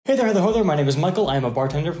Hey there, Heather Holler. My name is Michael. I am a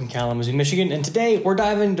bartender from Kalamazoo, Michigan, and today we're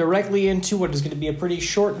diving directly into what is going to be a pretty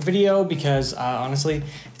short video because, honestly,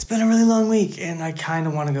 it's been a really long week and I kind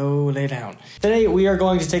of want to go lay down. Today we are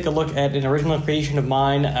going to take a look at an original creation of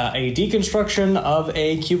mine, a deconstruction of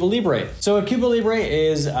a Cuba Libre. So a Cuba Libre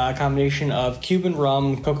is a combination of Cuban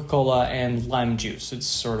rum, Coca-Cola, and lime juice. It's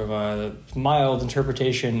sort of a mild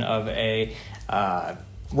interpretation of a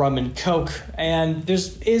rum and Coke, and there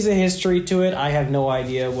is a history to it. I have no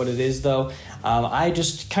idea what it is, though. I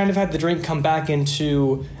just kind of had the drink come back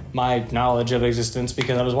into my knowledge of existence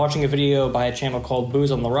because I was watching a video by a channel called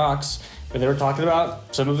Booze on the Rocks, where they were talking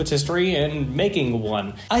about some of its history and making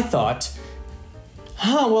one. I thought,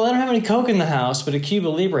 well, I don't have any Coke in the house, but a Cuba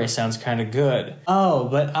Libre sounds kind of good. Oh,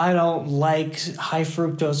 but I don't like high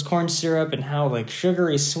fructose corn syrup and how,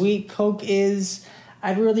 sugary sweet Coke is.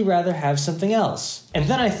 I'd really rather have something else. And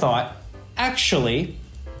then I thought, actually,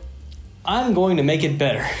 I'm going to make it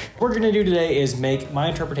better. What we're going to do today is make my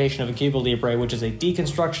interpretation of a Cuba Libre, which is a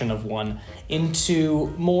deconstruction of one, into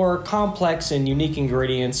more complex and unique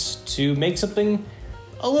ingredients to make something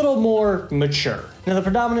a little more mature. Now, the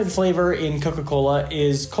predominant flavor in Coca-Cola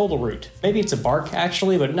is cola root. Maybe it's a bark,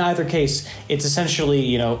 actually, but in either case, it's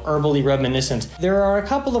essentially, herbally reminiscent. There are a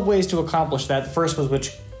couple of ways to accomplish that. The first was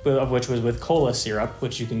which was with cola syrup,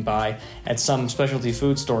 which you can buy at some specialty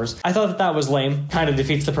food stores. I thought that was lame, kind of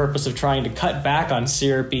defeats the purpose of trying to cut back on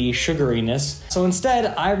syrupy sugariness. So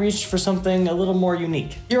instead, I reached for something a little more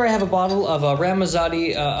unique. Here I have a bottle of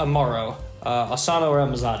Ramazzotti Amaro, Asano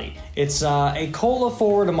Ramazzotti. It's a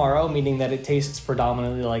cola-forward Amaro, meaning that it tastes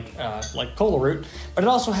predominantly like cola root, but it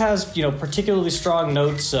also has, particularly strong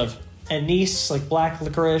notes of anise, like black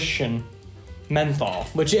licorice, and menthol,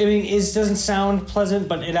 which doesn't sound pleasant,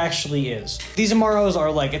 but it actually is. These Amaros are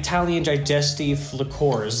like Italian digestive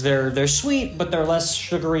liqueurs. They're sweet, but they're less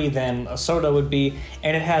sugary than a soda would be,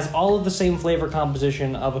 and it has all of the same flavor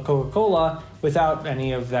composition of a Coca-Cola without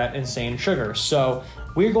any of that insane sugar. So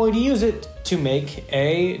we're going to use it to make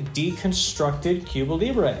a deconstructed Cuba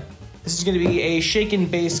Libre. This is going to be a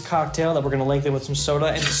shaken-based cocktail that we're going to lengthen with some soda,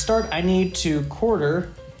 and to start, I need to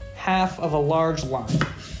quarter half of a large lime.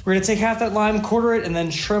 We're going to take half that lime, quarter it, and then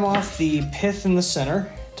trim off the pith in the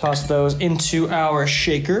center. Toss those into our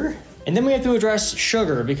shaker. And then we have to address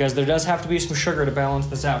sugar, because there does have to be some sugar to balance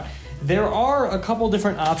this out. There are a couple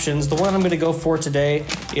different options. The one I'm going to go for today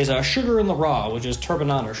is sugar in the raw, which is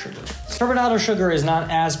turbinado sugar. Turbinado sugar is not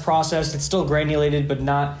as processed. It's still granulated, but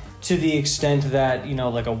not to the extent that,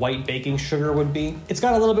 like a white baking sugar would be. It's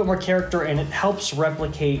got a little bit more character, and it helps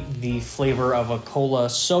replicate the flavor of a cola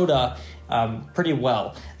soda pretty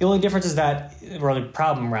well. The only difference is that, or the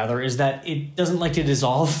problem rather, is that it doesn't like to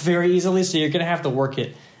dissolve very easily, so you're gonna have to work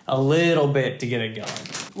it a little bit to get it going.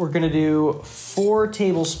 We're gonna do 4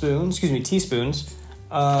 teaspoons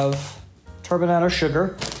of turbinado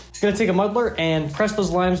sugar. Gonna take a muddler and press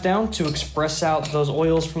those limes down to express out those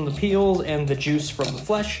oils from the peels and the juice from the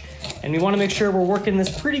flesh. And we wanna make sure we're working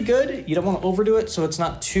this pretty good. You don't wanna overdo it so it's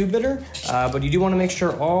not too bitter, but you do wanna make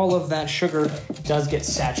sure all of that sugar does get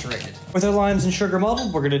saturated. With our limes and sugar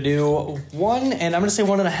muddled, we're gonna do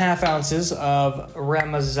 1.5 ounces of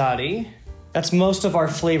Ramazzotti. That's most of our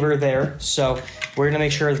flavor there, so we're gonna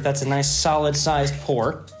make sure that that's a nice solid sized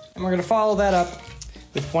pour. And we're gonna follow that up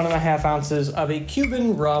with 1.5 ounces of a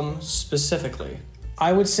Cuban rum specifically.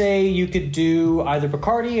 I would say you could do either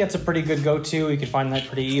Bacardi, that's a pretty good go-to, you can find that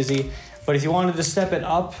pretty easy. But if you wanted to step it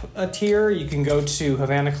up a tier, you can go to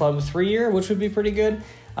Havana Club 3-year, which would be pretty good.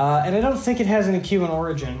 And I don't think it has any Cuban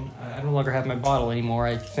origin. I no longer have my bottle anymore,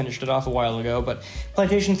 I finished it off a while ago, but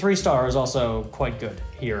Plantation 3-star is also quite good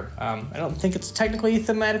here. I don't think it's technically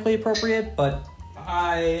thematically appropriate, but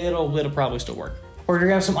it'll probably still work. We're gonna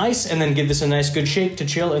grab some ice and then give this a nice good shake to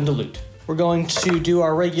chill and dilute. We're going to do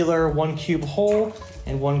our regular 1 cube whole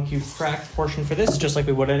and 1 cube cracked portion for this, just like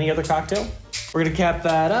we would any other cocktail. We're gonna cap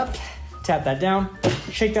that up, tap that down,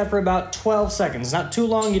 shake that for about 12 seconds. Not too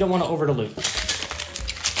long, you don't wanna over dilute.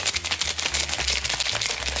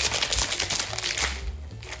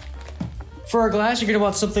 For our glass, you're gonna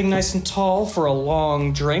want something nice and tall for a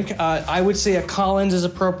long drink. I would say a Collins is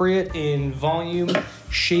appropriate in volume,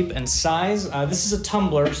 shape, and size. This is a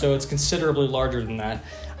tumbler, so it's considerably larger than that.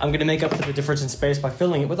 I'm gonna make up for the difference in space by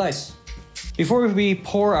filling it with ice. Before we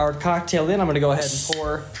pour our cocktail in, I'm gonna go ahead and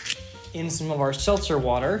pour in some of our seltzer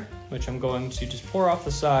water, which I'm going to just pour off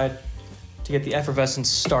the side to get the effervescence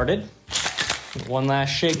started. One last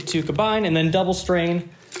shake to combine, and then double strain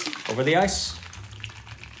over the ice.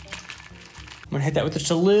 I'm gonna hit that with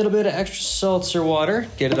just a little bit of extra seltzer water,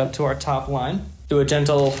 get it up to our top line. Do a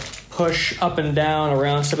gentle push up and down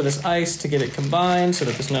around some of this ice to get it combined so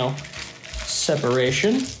that there's no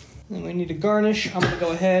separation. And we need to garnish. I'm gonna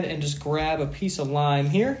go ahead and just grab a piece of lime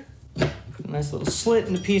here. Put a nice little slit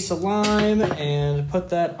in a piece of lime and put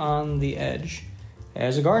that on the edge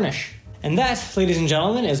as a garnish. And that, ladies and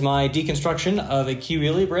gentlemen, is my deconstruction of a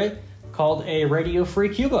Cuba Libre called a Radio-Free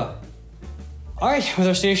Cuba. All right, with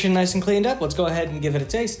our station nice and cleaned up, let's go ahead and give it a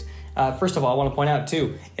taste. First of all, I want to point out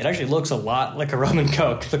too, it actually looks a lot like a rum and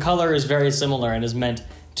coke. The color is very similar and is meant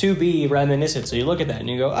to be reminiscent. So you look at that and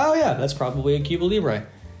you go, oh yeah, that's probably a Cuba Libre.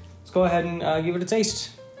 Let's go ahead and give it a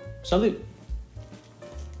taste. Salute.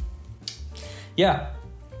 Yeah,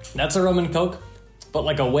 that's a rum and coke, but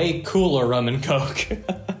like a way cooler rum and coke.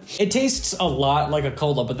 It tastes a lot like a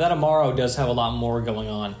cola, but that amaro does have a lot more going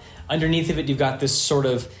on. Underneath of it, you've got this sort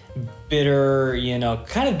of bitter, you know,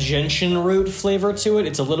 kind of gentian root flavor to it.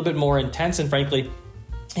 It's a little bit more intense, and frankly,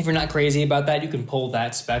 if you're not crazy about that, you can pull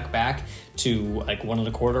that spec back to like 1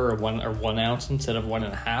 1/4 or 1 ounce instead of 1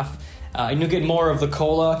 1/2. And you'll get more of the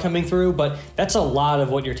cola coming through, but that's a lot of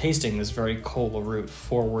what you're tasting, this very cola root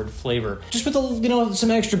forward flavor. Just with, you know,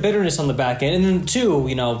 some extra bitterness on the back end. And then too,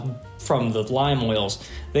 you know, from the lime oils,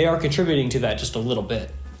 they are contributing to that just a little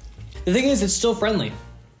bit. The thing is, it's still friendly.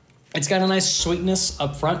 It's got a nice sweetness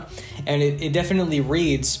up front, and it definitely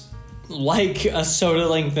reads like a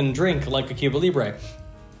soda-lengthened drink, like a Cuba Libre.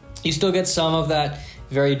 You still get some of that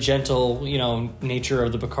very gentle, you know, nature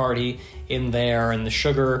of the Bacardi in there, and the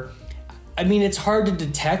sugar. I mean, it's hard to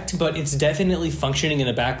detect, but it's definitely functioning in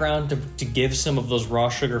the background to give some of those raw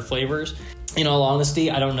sugar flavors. In all honesty,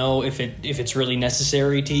 I don't know if it's really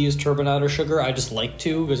necessary to use turbinado sugar. I just like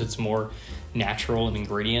to because it's more natural an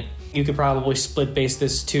ingredient. You could probably split base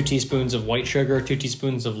this 2 teaspoons of white sugar, 2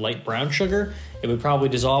 teaspoons of light brown sugar. It would probably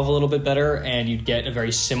dissolve a little bit better and you'd get a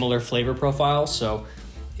very similar flavor profile. So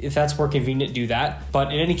if that's more convenient, do that.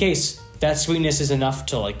 But in any case, that sweetness is enough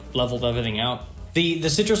to like level everything out. The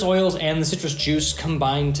citrus oils and the citrus juice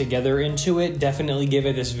combined together into it definitely give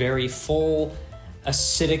it this very full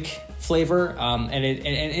acidic flavor,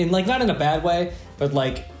 and like not in a bad way, but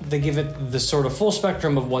like they give it the sort of full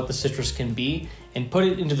spectrum of what the citrus can be and put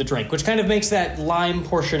it into the drink, which kind of makes that lime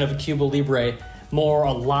portion of a Cuba Libre more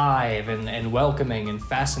alive and welcoming and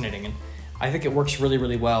fascinating. And I think it works really,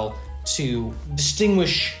 really well to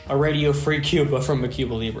distinguish a Radio-Free Cuba from a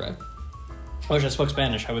Cuba Libre. I wish I spoke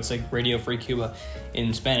Spanish. I would say Radio-Free Cuba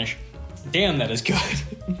in Spanish. Damn, that is good.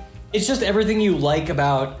 It's just everything you like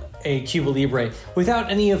about a Cuba Libre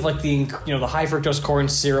without any of like the, you know, the high fructose corn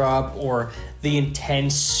syrup or the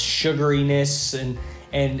intense sugariness,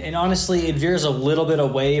 and honestly it veers a little bit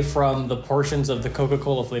away from the portions of the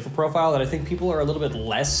Coca-Cola flavor profile that I think people are a little bit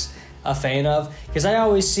less a fan of, because I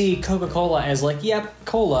always see Coca-Cola as like, yep,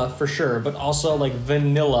 cola for sure, but also like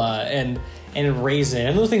vanilla and raisin,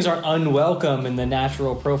 and those things aren't unwelcome in the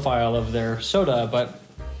natural profile of their soda, but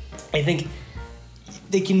I think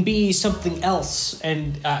they can be something else,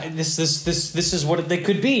 and this is what they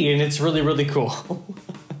could be, and it's really, really cool.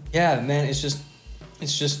 Yeah, man, it's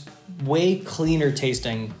just way cleaner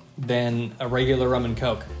tasting than a regular rum and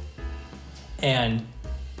coke, and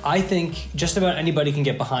I think just about anybody can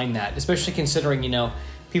get behind that, especially considering, you know,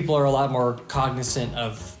 people are a lot more cognizant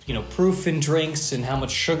of, you know, proof in drinks and how much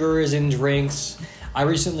sugar is in drinks. I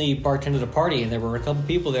recently bartended a party, and there were a couple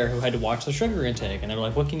people there who had to watch the sugar intake, and they were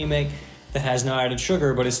like, what can you make that has no added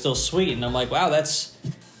sugar but is still sweet? And I'm like, wow, that's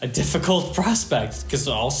a difficult prospect, because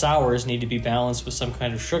all sours need to be balanced with some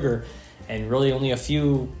kind of sugar, and really only a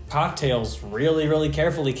few cocktails really, really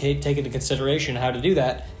carefully take into consideration how to do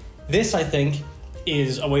that. This, I think,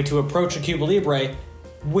 is a way to approach a Cuba Libre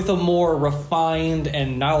with a more refined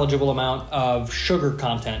and knowledgeable amount of sugar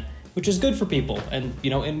content, which is good for people and,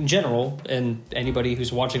 you know, in general, and anybody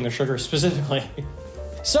who's watching their sugar specifically.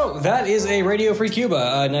 So that is a Radio-Free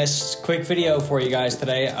Cuba. A nice quick video for you guys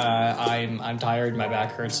today. I'm tired, my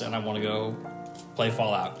back hurts, and I want to go play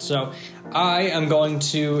Fallout. So I am going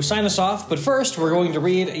to sign us off, but first we're going to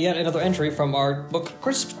read yet another entry from our book,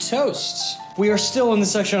 Crisp Toasts. We are still in the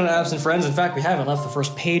section on Absent Friends. In fact, we haven't left the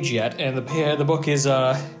first page yet, and the book is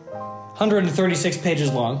 136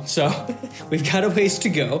 pages long, so we've got a ways to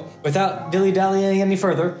go. Without dilly-dallying any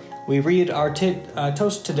further, we read our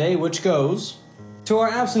toast today, which goes: to our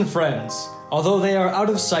absent friends, although they are out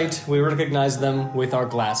of sight, we recognize them with our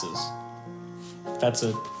glasses. That's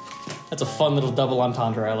a fun little double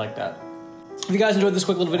entendre. I like that. If you guys enjoyed this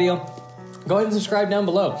quick little video, go ahead and subscribe down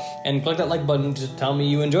below and click that like button to tell me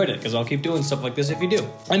you enjoyed it, because I'll keep doing stuff like this if you do.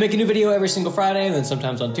 I make a new video every single Friday, and then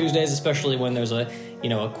sometimes on Tuesdays, especially when there's a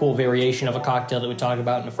cool variation of a cocktail that we talk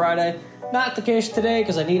about on a Friday. Not the case today,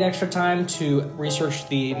 because I need extra time to research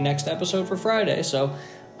the next episode for Friday, so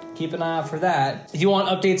keep an eye out for that. If you want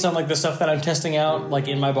updates on like the stuff that I'm testing out, like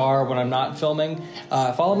in my bar when I'm not filming,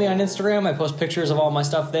 follow me on Instagram. I post pictures of all my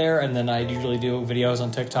stuff there, and then I usually do videos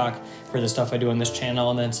on TikTok for the stuff I do on this channel,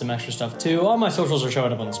 and then some extra stuff too. All my socials are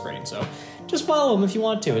showing up on the screen, so just follow them if you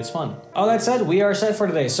want to. It's fun. All that said, we are set for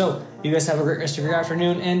today. So you guys have a great rest of your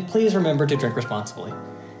afternoon, and please remember to drink responsibly.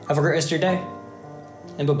 Have a great rest of your day,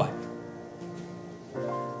 and bye-bye.